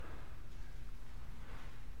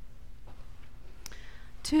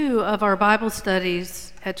Two of our Bible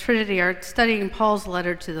studies at Trinity are studying Paul's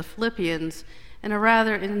letter to the Philippians in a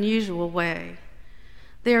rather unusual way.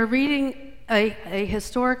 They are reading a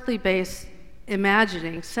historically based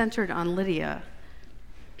imagining centered on Lydia,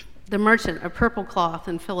 the merchant of purple cloth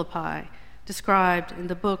in Philippi, described in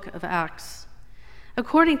the book of Acts.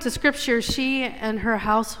 According to Scripture, she and her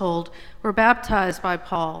household were baptized by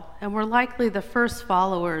Paul and were likely the first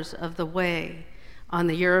followers of the way on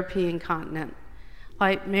the European continent.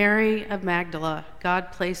 Like Mary of Magdala,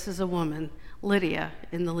 God places a woman, Lydia,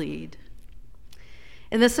 in the lead.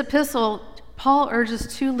 In this epistle, Paul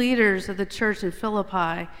urges two leaders of the church in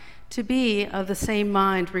Philippi to be of the same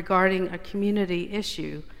mind regarding a community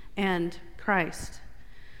issue and Christ.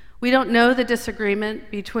 We don't know the disagreement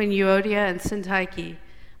between Euodia and Syntyche.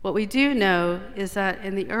 What we do know is that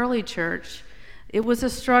in the early church, it was a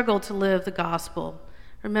struggle to live the gospel.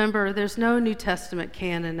 Remember, there's no New Testament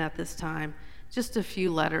canon at this time, just a few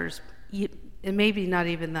letters, and maybe not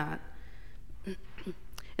even that.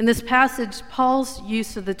 In this passage, Paul's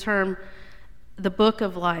use of the term, the book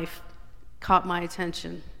of life, caught my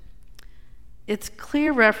attention. It's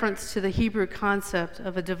clear reference to the Hebrew concept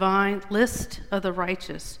of a divine list of the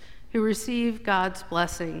righteous who receive God's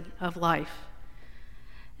blessing of life.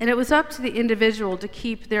 And it was up to the individual to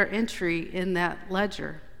keep their entry in that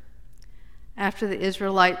ledger. After the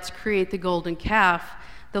Israelites create the golden calf,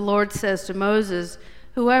 the Lord says to Moses,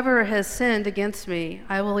 "Whoever has sinned against me,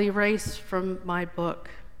 I will erase from my book."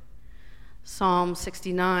 Psalm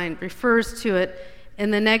 69 refers to it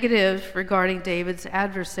in the negative regarding David's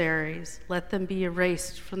adversaries. Let them be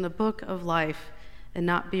erased from the book of life and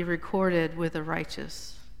not be recorded with the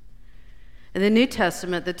righteous. In the New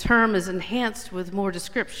Testament, the term is enhanced with more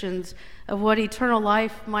descriptions of what eternal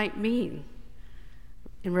life might mean.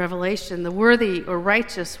 In Revelation, the worthy or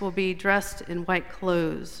righteous will be dressed in white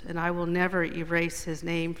clothes, and I will never erase his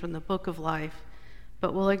name from the book of life,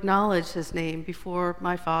 but will acknowledge his name before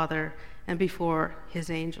my Father and before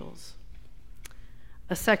his angels.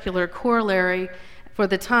 A secular corollary for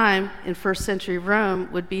the time in first century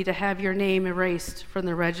Rome would be to have your name erased from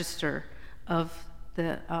the register of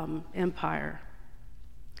the empire.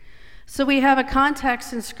 So we have a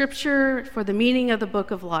context in Scripture for the meaning of the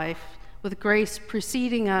book of life, with grace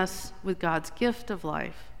preceding us with God's gift of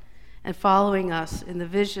life and following us in the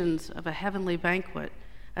visions of a heavenly banquet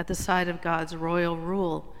at the side of God's royal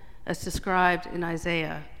rule, as described in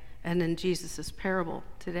Isaiah and in Jesus' parable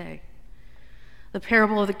today. The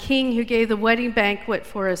parable of the king who gave the wedding banquet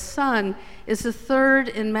for his son is the third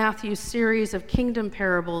in Matthew's series of kingdom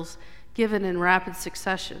parables given in rapid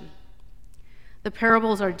succession. The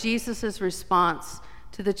parables are Jesus' response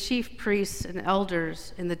to the chief priests and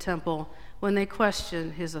elders in the temple when they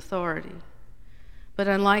question his authority. But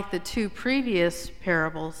unlike the two previous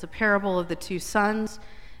parables, the parable of the two sons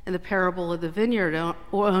and the parable of the vineyard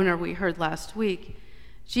owner we heard last week,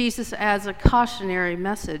 Jesus adds a cautionary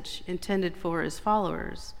message intended for his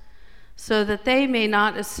followers, so that they may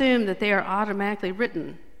not assume that they are automatically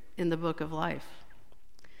written in the book of life.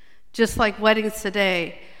 Just like weddings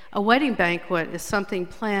today, a wedding banquet is something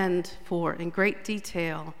planned for in great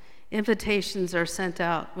detail. Invitations are sent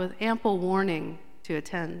out with ample warning to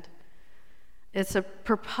attend. It's a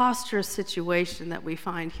preposterous situation that we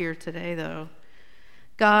find here today, though.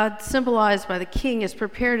 God, symbolized by the king, has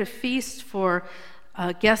prepared a feast for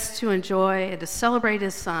guests to enjoy and to celebrate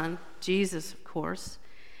his son, Jesus, of course.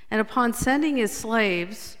 And upon sending his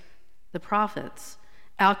slaves, the prophets,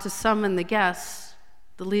 out to summon the guests,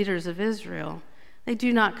 the leaders of Israel, they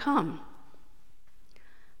do not come.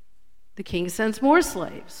 The king sends more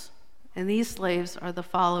slaves, and these slaves are the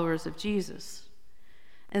followers of Jesus.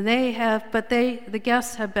 And the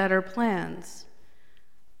guests have better plans.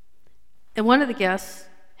 And one of the guests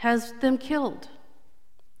has them killed.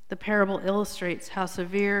 The parable illustrates how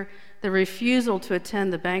severe the refusal to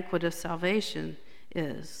attend the banquet of salvation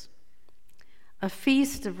is. A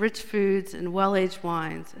feast of rich foods and well-aged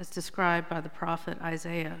wines, as described by the prophet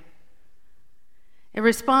Isaiah. In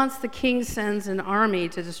response, the king sends an army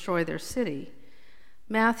to destroy their city.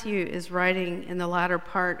 Matthew is writing in the latter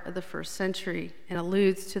part of the first century and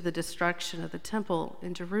alludes to the destruction of the temple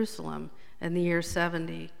in Jerusalem in the year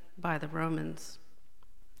 70 by the Romans.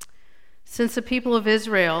 Since the people of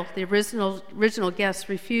Israel, the original guests,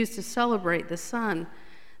 refused to celebrate the Son,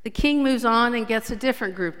 the king moves on and gets a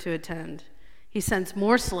different group to attend. He sends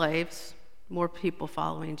more slaves, more people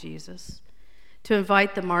following Jesus, to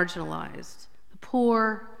invite the marginalized. The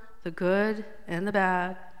poor, the good, and the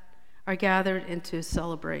bad are gathered into a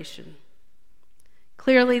celebration.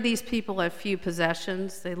 Clearly, these people have few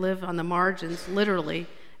possessions. They live on the margins, literally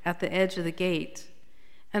at the edge of the gate.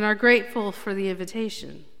 and are grateful for the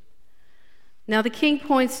invitation. Now the king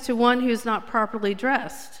points to one who is not properly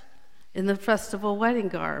dressed in the festival wedding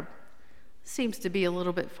garb. Seems to be a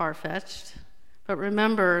little bit far-fetched, but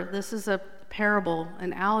remember, this is a parable,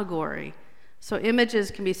 an allegory, so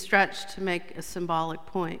images can be stretched to make a symbolic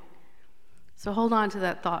point. So hold on to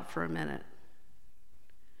that thought for a minute.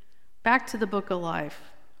 Back to the book of life.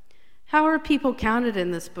 How are people counted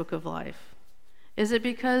in this book of life? Is it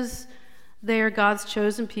because they are God's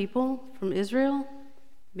chosen people from Israel?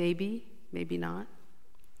 Maybe, maybe not.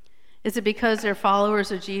 Is it because they're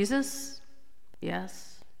followers of Jesus?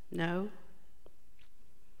 Yes, no.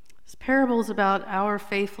 This parable is about our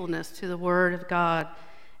faithfulness to the Word of God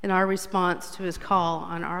and our response to His call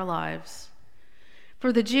on our lives.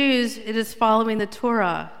 For the Jews, it is following the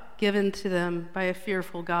Torah given to them by a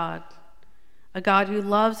fearful God, a God who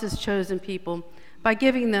loves His chosen people by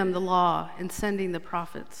giving them the law and sending the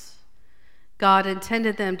prophets. God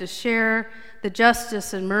intended them to share the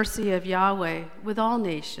justice and mercy of Yahweh with all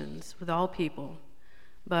nations, with all people,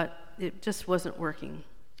 but it just wasn't working.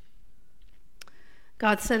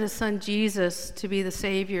 God sent His Son Jesus to be the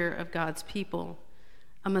Savior of God's people,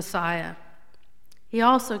 a Messiah. He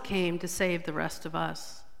also came to save the rest of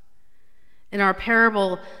us. In our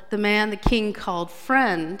parable, the man the king called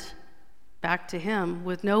friend, back to him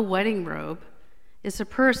with no wedding robe, is a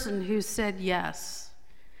person who said yes,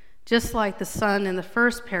 just like the son in the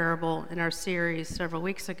first parable in our series several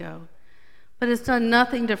weeks ago, but has done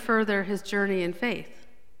nothing to further his journey in faith.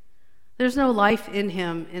 There's no life in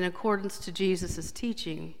him in accordance to Jesus'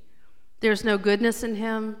 teaching. There's no goodness in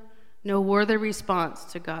him, no worthy response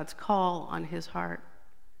to God's call on his heart.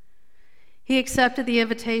 He accepted the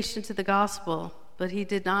invitation to the gospel, but he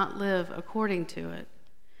did not live according to it.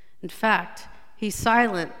 In fact, he's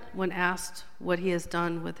silent when asked what he has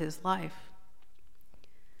done with his life.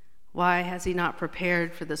 Why has he not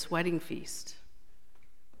prepared for this wedding feast?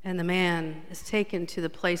 And the man is taken to the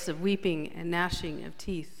place of weeping and gnashing of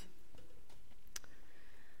teeth.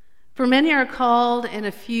 For many are called and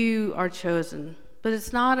a few are chosen, but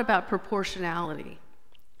it's not about proportionality.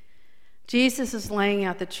 Jesus is laying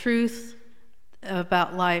out the truth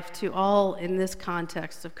about life to all in this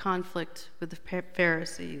context of conflict with the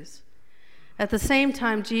Pharisees. At the same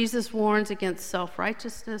time, Jesus warns against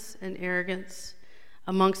self-righteousness and arrogance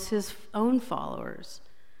amongst his own followers,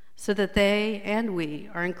 so that they and we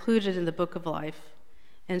are included in the book of life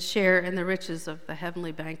and share in the riches of the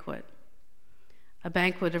heavenly banquet, a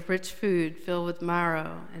banquet of rich food filled with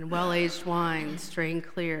marrow and well-aged wine strained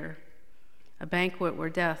clear, a banquet where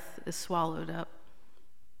death is swallowed up.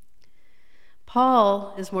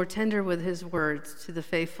 Paul is more tender with his words to the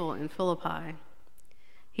faithful in Philippi.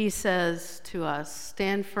 He says to us,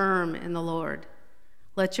 "Stand firm in the Lord.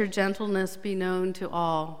 Let your gentleness be known to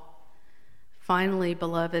all. Finally,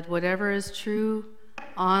 beloved, whatever is true,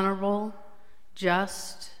 honorable,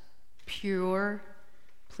 just, pure,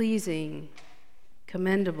 pleasing,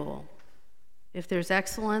 commendable, if there's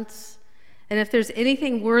excellence, and if there's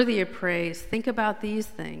anything worthy of praise, think about these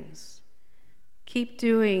things. Keep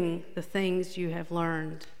doing the things you have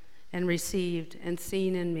learned and received and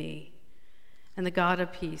seen in me, and the God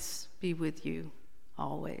of peace be with you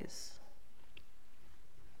always."